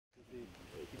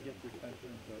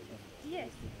Yes,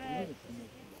 but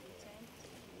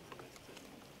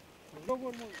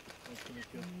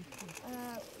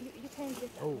you can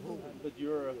just. But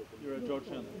you're a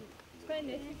Georgian.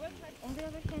 On the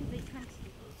other hand, they can't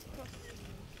cross this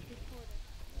border.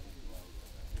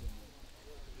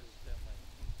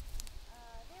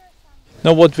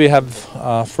 Now, what we have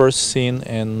first seen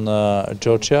in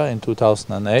Georgia in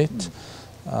 2008,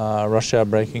 Russia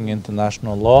breaking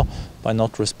international law by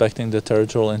not respecting the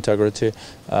territorial integrity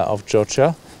of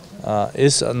Georgia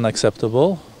is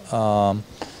unacceptable.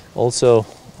 Also,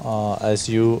 as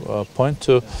you point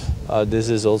to, this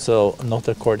is also not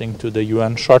according to the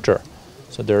UN Charter.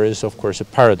 So there is, of course, a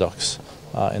paradox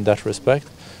in that respect.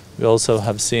 We also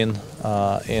have seen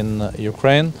in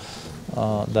Ukraine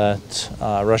that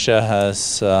Russia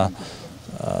has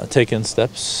taken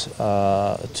steps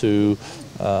to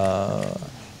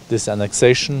this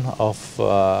annexation of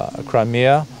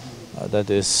Crimea that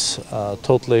is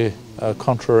totally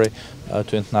contrary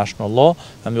to international law,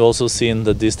 and we've also seen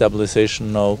the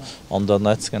destabilization now on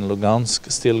Donetsk and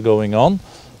Lugansk still going on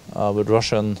with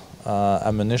Russian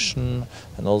ammunition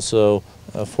and also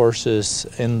forces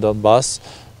in Donbass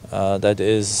that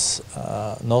is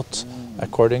not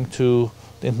according to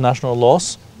the international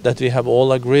laws that we have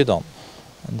all agreed on.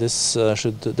 And this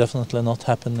should definitely not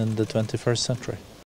happen in the 21st century.